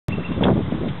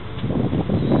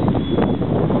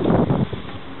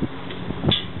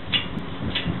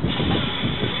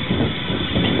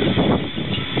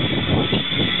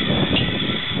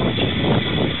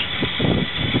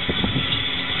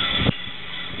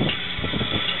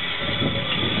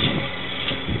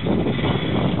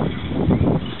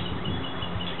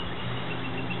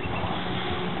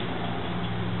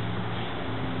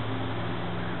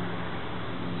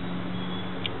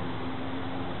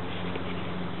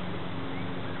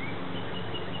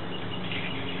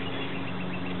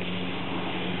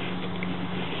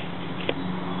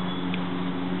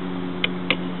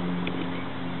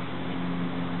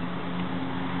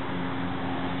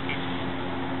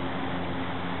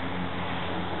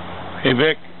Hey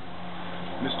Vic,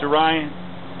 Mr. Ryan.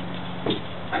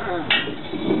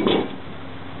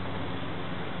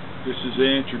 This is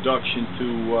an introduction to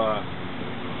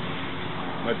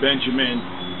my Benjamin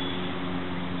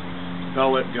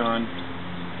pellet gun.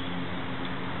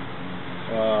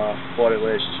 Bought it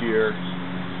last year.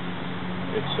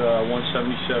 It's a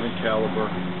 177 caliber.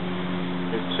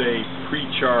 It's a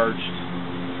pre-charged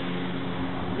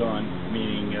gun,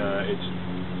 meaning it's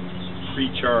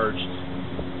pre-charged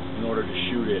in order to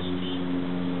shoot it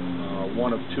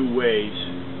one of two ways.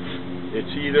 It's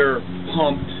either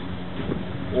pumped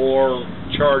or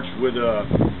charged with a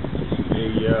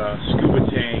scuba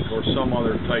tank or some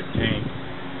other type tank.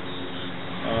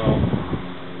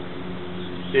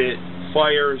 It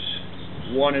fires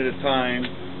one at a time,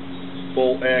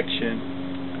 full action.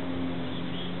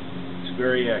 It's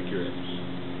very accurate.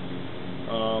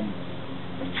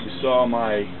 You saw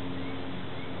my,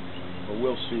 or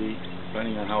will see,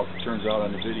 depending on how it turns out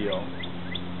on the video,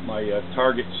 my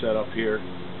target setup here.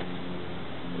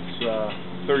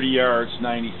 It's 30 yards,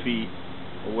 90 feet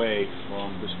away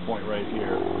from this point right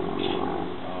here.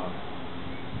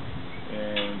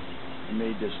 And I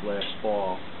made this last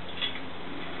fall,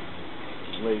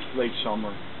 late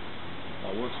summer.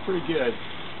 Works pretty good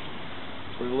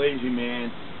for the lazy man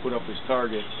to put up his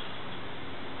targets,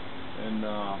 and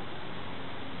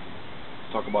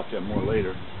talk about that more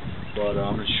later. But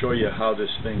I'm going to show you how this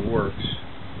thing works,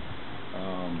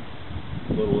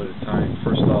 a little at a time.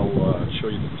 First I'll show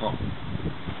you the pump.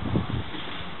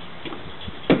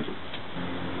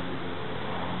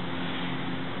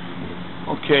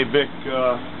 Okay, Vic,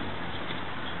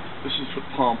 this is the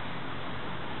pump.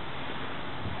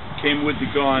 Came with the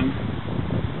gun.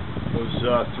 Was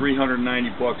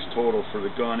 $390 total for the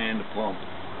gun and the pump.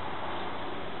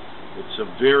 It's a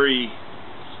very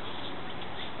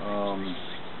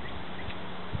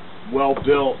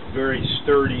well-built, very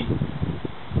sturdy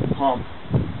pump,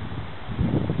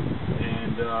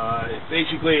 and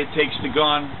basically it takes the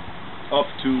gun up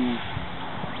to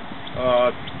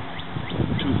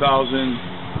 2,000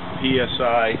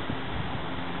 psi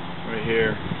right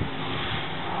here,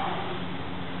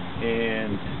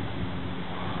 and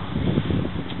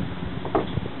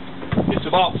it's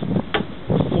about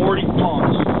 40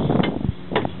 pumps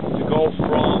to go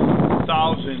from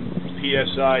 1,000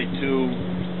 psi to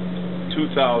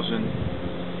 2,000,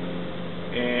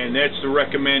 and that's the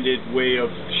recommended way of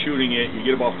shooting it. You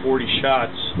get about 40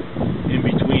 shots in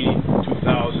between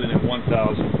 2,000 and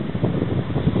 1,000.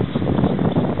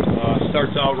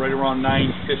 Starts out right around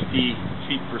 950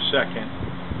 feet per second.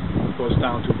 Goes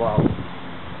down to about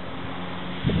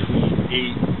between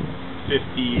 850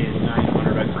 and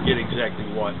 900. I forget exactly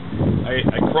what.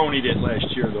 I cronied it last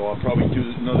year, though. I'll probably do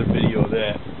another video of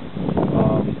that.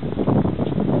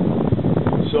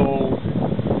 So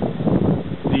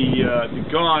the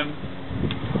gun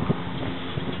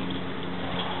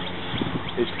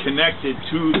is connected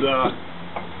to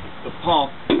the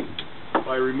pump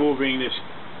by removing this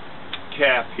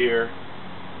cap here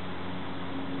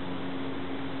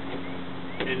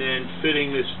and then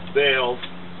fitting this valve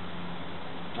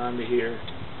onto here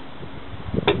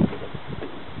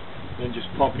and just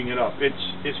pumping it up.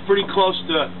 It's pretty close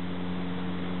to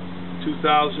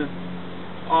 2,000.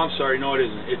 Oh, I'm sorry, no it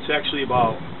isn't. It's actually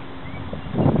about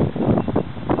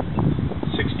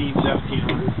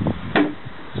 1,700.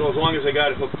 So as long as I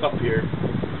got it hooked up here,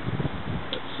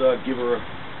 let's give her a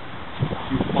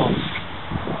few pumps.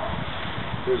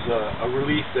 There's a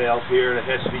relief valve here that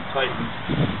has to be tightened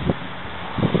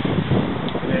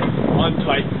and then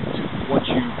untightened once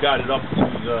you've got it up to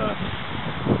the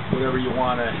whatever you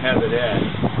want to have it at.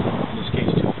 In this case,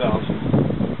 2,000.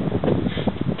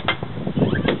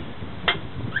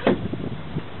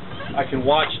 I can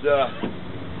watch the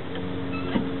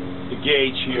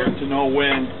gauge here to know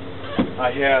when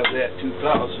I have that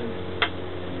 2,000.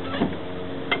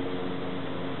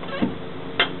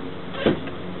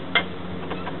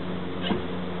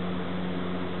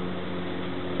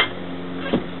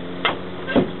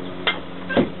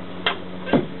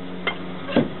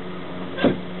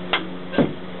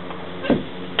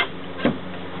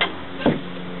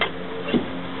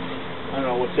 I don't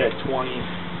know, what's that, 20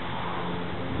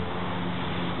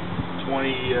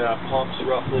 pumps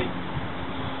roughly.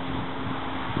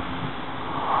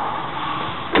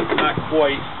 Not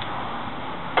quite.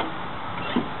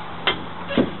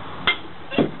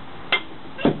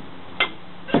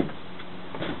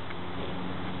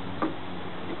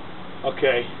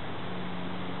 Okay.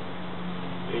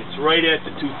 It's right at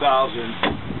the 2,000.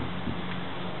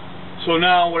 So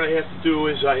now what I have to do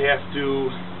is I have to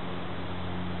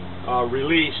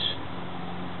release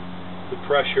the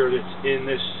pressure that's in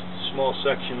this small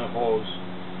section of hose.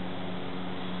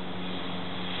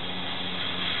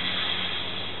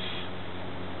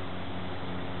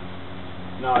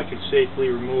 Now I can safely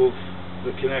remove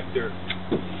the connector.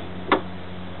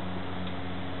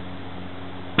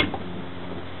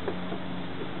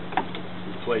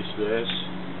 Replace this,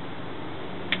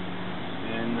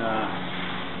 and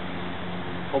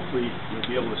hopefully you'll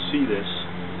be able to see this.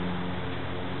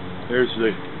 There's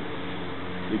the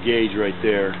gauge right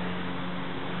there,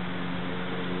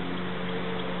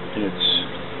 and it's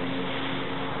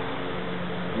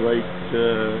right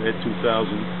at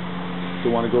 2000.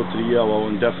 Don't want to go to the yellow,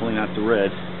 and definitely not the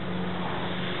red.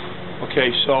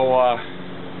 Okay, so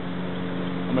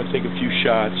I'm going to take a few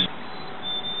shots.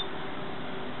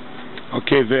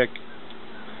 Okay, Vic.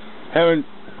 Haven't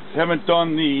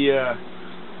done the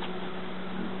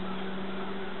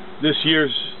this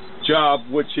year's job,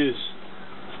 which is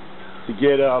to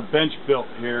get a bench built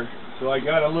here. So I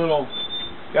got a little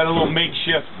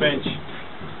makeshift bench.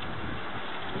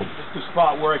 Just a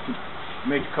spot where I can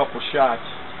make a couple shots.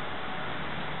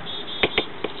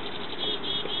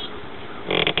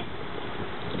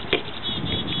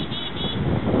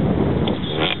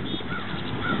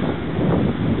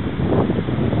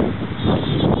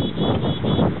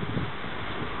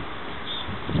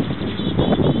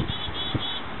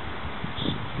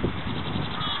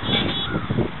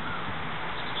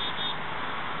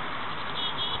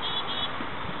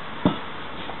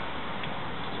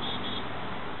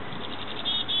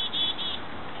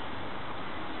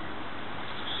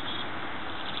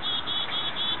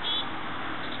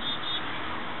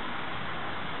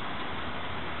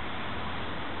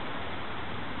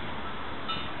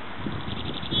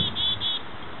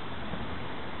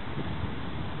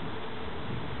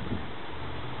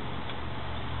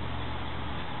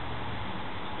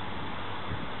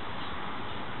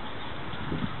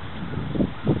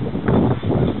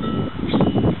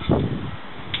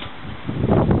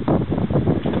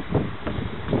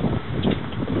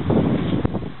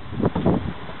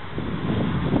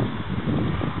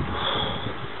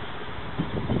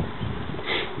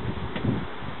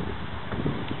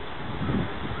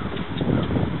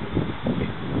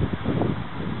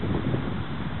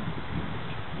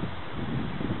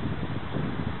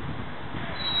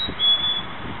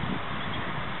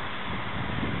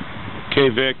 Okay,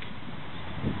 Vic.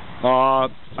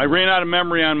 I ran out of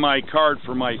memory on my card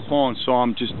for my phone, so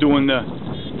I'm just doing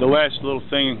the last little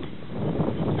thing.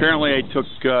 Apparently, I took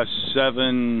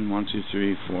 7, 1, 2,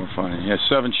 3, 4, 5, yeah,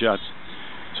 7 shots.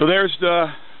 So there's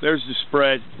the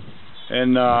spread,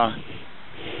 and then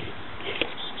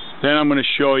I'm going to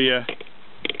show you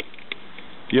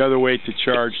the other way to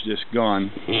charge this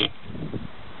gun.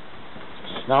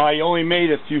 Now I only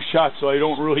made a few shots, so I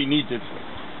don't really need to.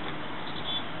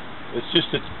 It's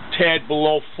just a tad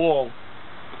below full,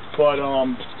 but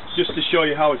just to show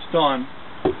you how it's done.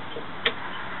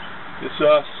 This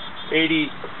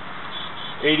 80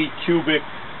 cubic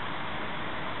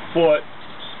foot.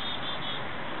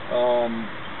 I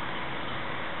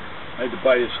had to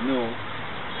buy this new.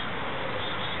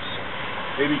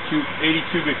 80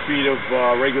 cubic feet of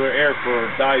regular air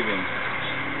for diving,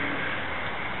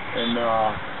 and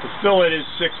to fill it is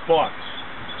 $6,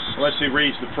 unless they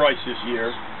raise the price this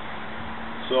year.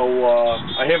 So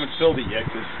I haven't filled it yet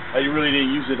because I really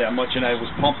didn't use it that much, and I was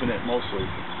pumping it mostly.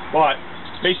 But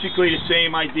basically the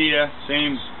same idea,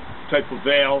 same type of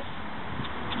valve.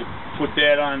 You put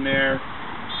that on there.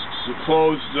 You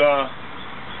close the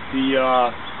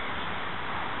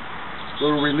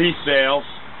little relief valve,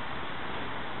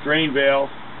 drain valve,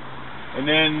 and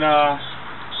then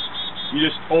you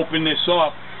just open this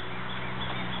up.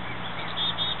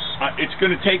 It's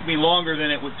going to take me longer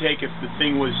than it would take if the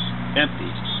thing was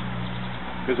empty,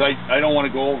 because I don't want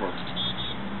to go over.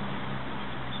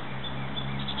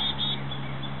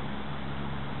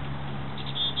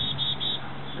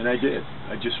 And I did.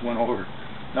 I just went over,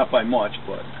 not by much,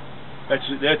 but that's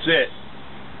it.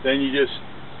 Then you just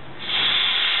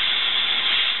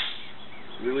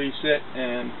release it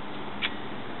and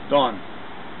done.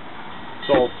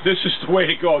 So this is the way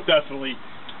to go, definitely.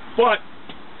 But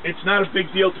it's not a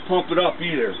big deal to pump it up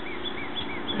either.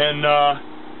 And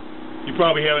you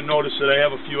probably haven't noticed that I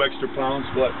have a few extra pounds,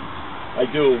 but I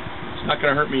do. It's not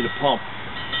going to hurt me to pump.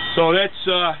 So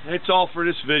that's all for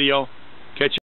this video. Catch you.